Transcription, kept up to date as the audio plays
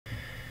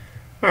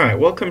Alright,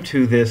 welcome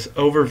to this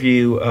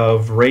overview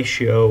of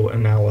ratio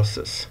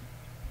analysis.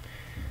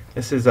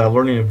 This is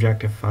Learning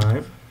Objective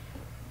 5.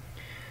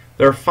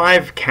 There are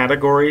 5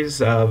 categories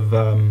of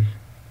that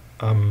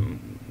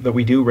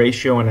we do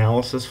ratio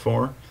analysis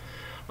for.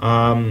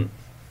 I've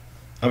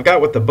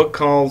got what the book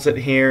calls it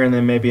here, and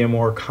then maybe a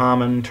more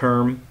common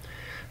term.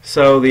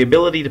 So the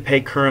ability to pay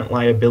current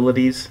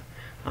liabilities,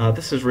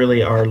 this is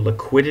really our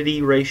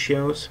liquidity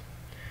ratios.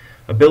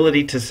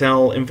 Ability to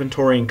sell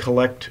inventory and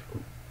collect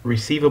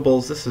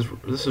receivables, this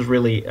is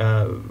really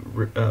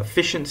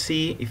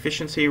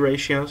efficiency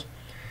ratios.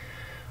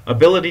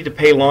 Ability to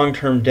pay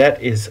long-term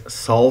debt is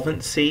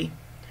solvency.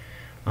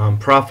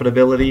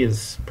 Profitability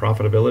is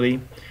profitability.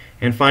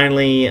 And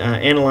finally,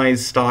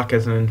 analyze stock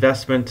as an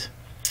investment.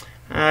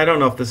 I don't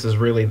know if this is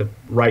really the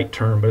right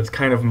term, but it's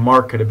kind of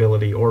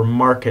marketability or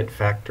market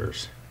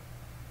factors.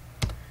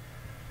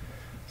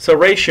 So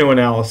ratio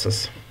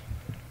analysis.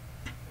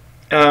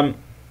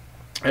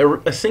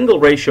 A single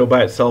ratio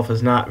by itself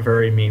is not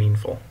very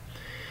meaningful.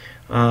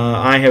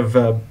 I have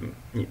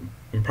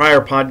in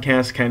prior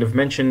podcasts kind of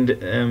mentioned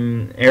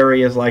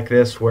areas like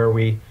this where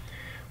we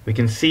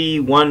can see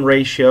one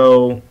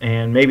ratio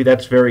and maybe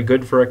that's very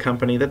good for a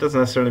company. That doesn't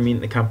necessarily mean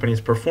the company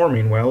is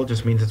performing well. It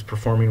just means it's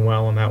performing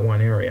well in that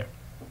one area.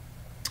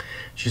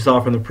 As you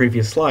saw from the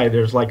previous slide,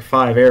 there's like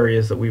 5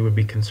 areas that we would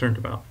be concerned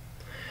about.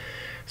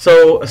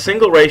 So a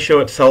single ratio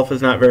itself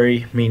is not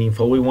very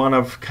meaningful. We want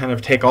to kind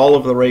of take all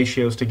of the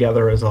ratios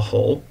together as a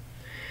whole.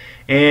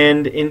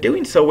 And in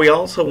doing so, we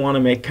also want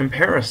to make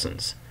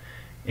comparisons.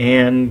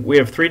 And we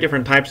have 3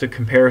 different types of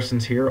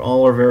comparisons here.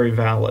 All are very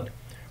valid.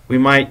 We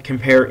might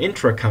compare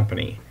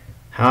intra-company.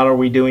 How are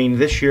we doing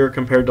this year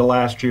compared to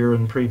last year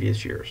and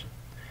previous years?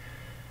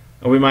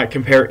 We might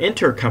compare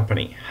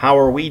intercompany. How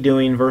are we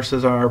doing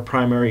versus our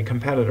primary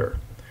competitor?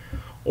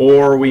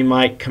 Or we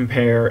might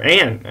compare,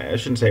 and I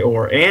shouldn't say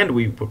or, and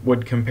we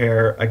would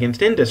compare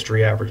against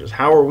industry averages.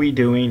 How are we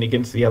doing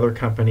against the other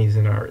companies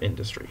in our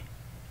industry?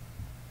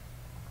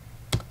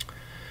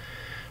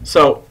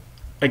 So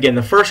again,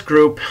 the first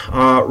group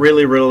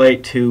really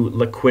relate to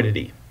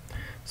liquidity.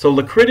 So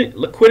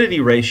liquidity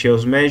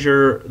ratios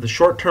measure the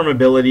short-term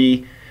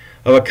ability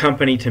of a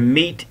company to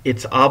meet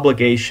its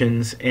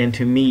obligations and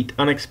to meet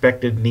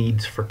unexpected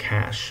needs for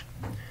cash.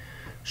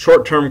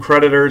 Short-term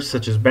creditors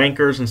such as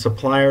bankers and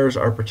suppliers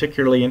are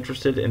particularly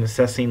interested in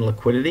assessing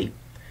liquidity.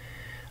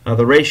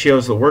 The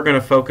ratios that we're going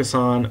to focus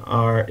on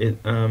are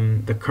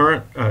the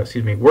current,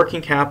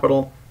 working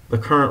capital, the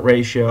current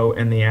ratio,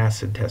 and the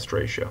acid test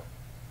ratio.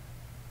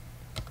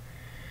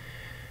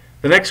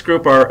 The next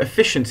group are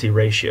efficiency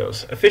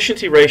ratios.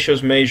 Efficiency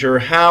ratios measure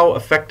how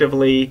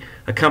effectively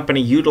a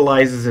company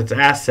utilizes its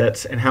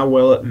assets and how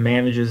well it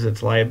manages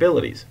its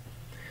liabilities.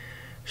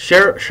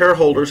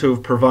 Shareholders who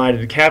have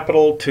provided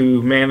capital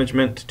to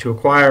management to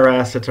acquire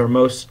assets are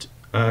most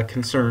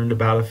concerned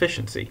about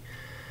efficiency.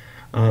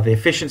 The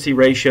efficiency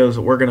ratios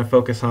that we're going to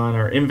focus on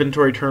are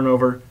inventory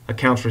turnover,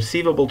 accounts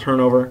receivable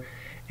turnover,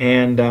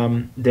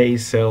 and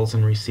days sales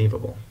and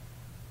receivable.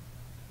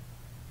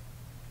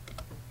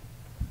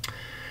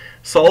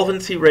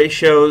 Solvency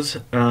ratios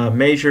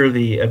measure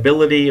the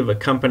ability of a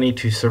company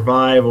to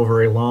survive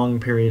over a long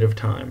period of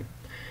time.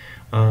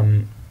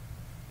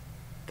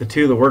 The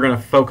 2 that we're going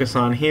to focus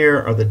on here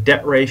are the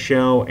debt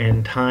ratio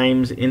and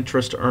times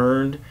interest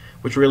earned,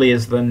 which really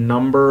is the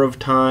number of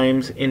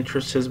times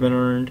interest has been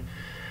earned.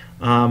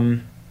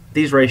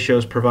 These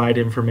ratios provide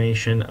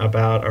information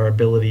about our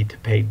ability to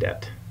pay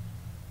debt.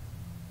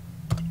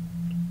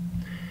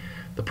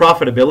 The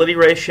profitability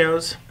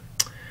ratios,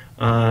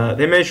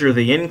 they measure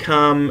the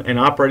income and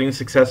operating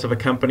success of a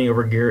company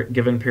over a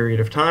given period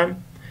of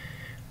time.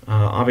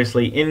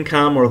 Obviously,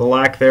 income or the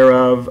lack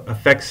thereof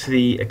affects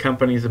a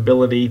company's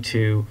ability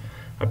to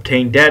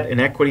obtain debt and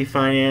equity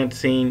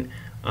financing,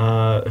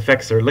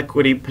 affects their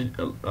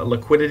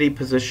liquidity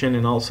position,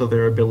 and also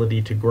their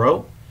ability to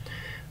grow.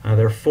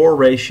 There are 4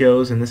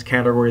 ratios in this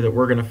category that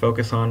we're going to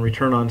focus on: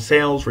 return on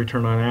sales,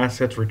 return on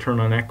assets, return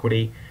on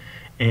equity,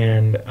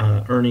 and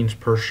earnings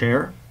per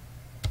share.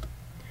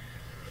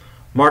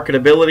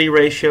 Marketability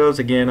ratios,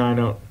 again,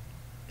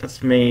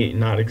 this may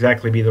not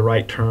exactly be the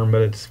right term,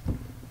 but it's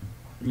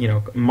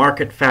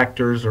market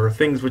factors or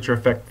things which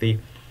affect the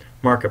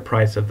market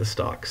price of the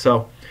stock.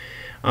 So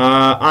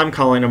I'm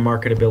calling them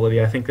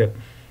marketability. I think that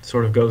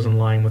sort of goes in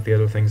line with the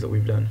other things that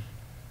we've done.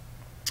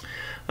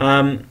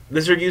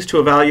 These are used to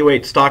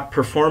evaluate stock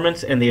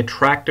performance and the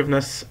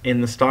attractiveness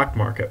in the stock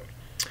market.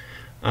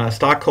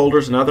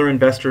 Stockholders and other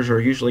investors are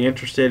usually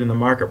interested in the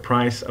market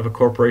price of a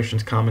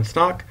corporation's common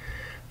stock.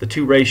 The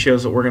 2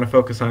 ratios that we're going to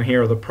focus on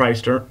here are the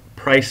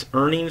price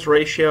earnings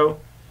ratio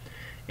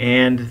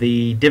and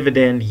the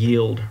dividend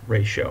yield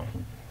ratio.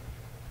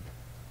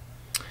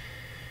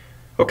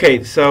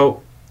 Okay,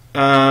 so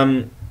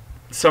some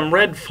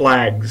red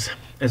flags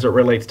as it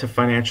relates to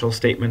financial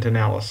statement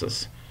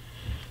analysis.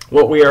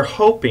 What we are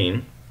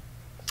hoping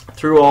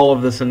through all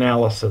of this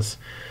analysis,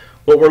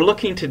 what we're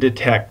looking to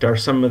detect are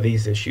some of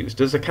these issues.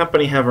 Does a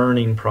company have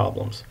earning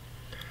problems?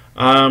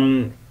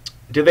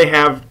 Do they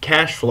have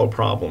cash flow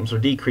problems or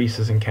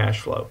decreases in cash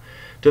flow?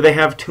 Do they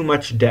have too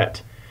much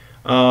debt?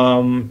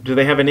 Do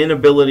they have an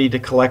inability to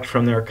collect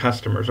from their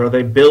customers? Are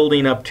they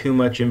building up too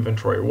much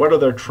inventory? What are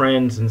their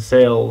trends in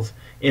sales,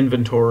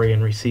 inventory,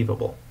 and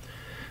receivable?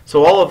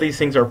 So all of these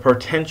things are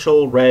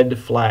potential red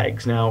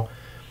flags. Now,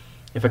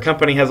 if a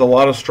company has a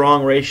lot of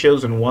strong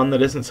ratios and one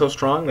that isn't so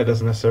strong, that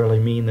doesn't necessarily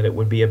mean that it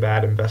would be a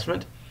bad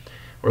investment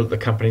or that the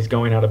company's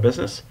going out of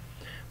business.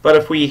 But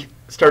if we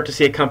start to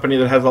see a company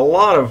that has a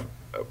lot of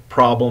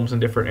problems in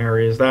different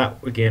areas, that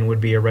again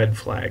would be a red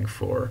flag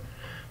for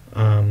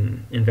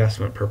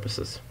investment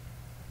purposes.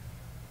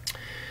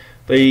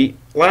 The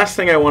last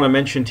thing I want to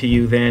mention to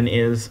you then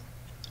is,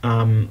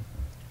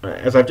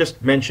 as I've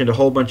just mentioned a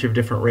whole bunch of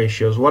different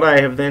ratios, what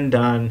I have then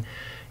done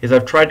is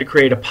I've tried to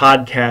create a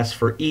podcast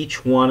for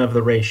each one of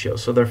the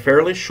ratios. So they're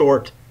fairly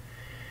short.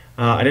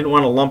 I didn't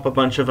want to lump a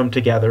bunch of them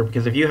together,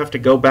 because if you have to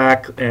go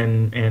back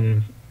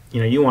and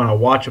you want to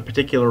watch a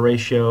particular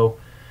ratio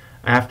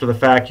after the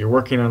fact, you're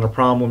working on a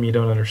problem, you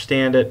don't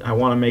understand it, I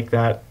want to make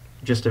that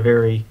just a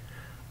very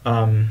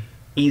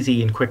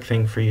easy and quick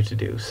thing for you to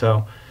do.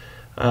 So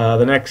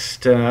the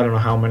next, I don't know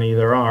how many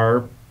there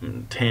are,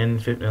 10,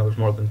 15, no, there's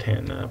more than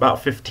 10,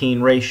 about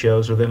 15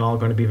 ratios are then all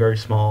going to be very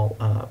small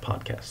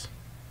podcasts.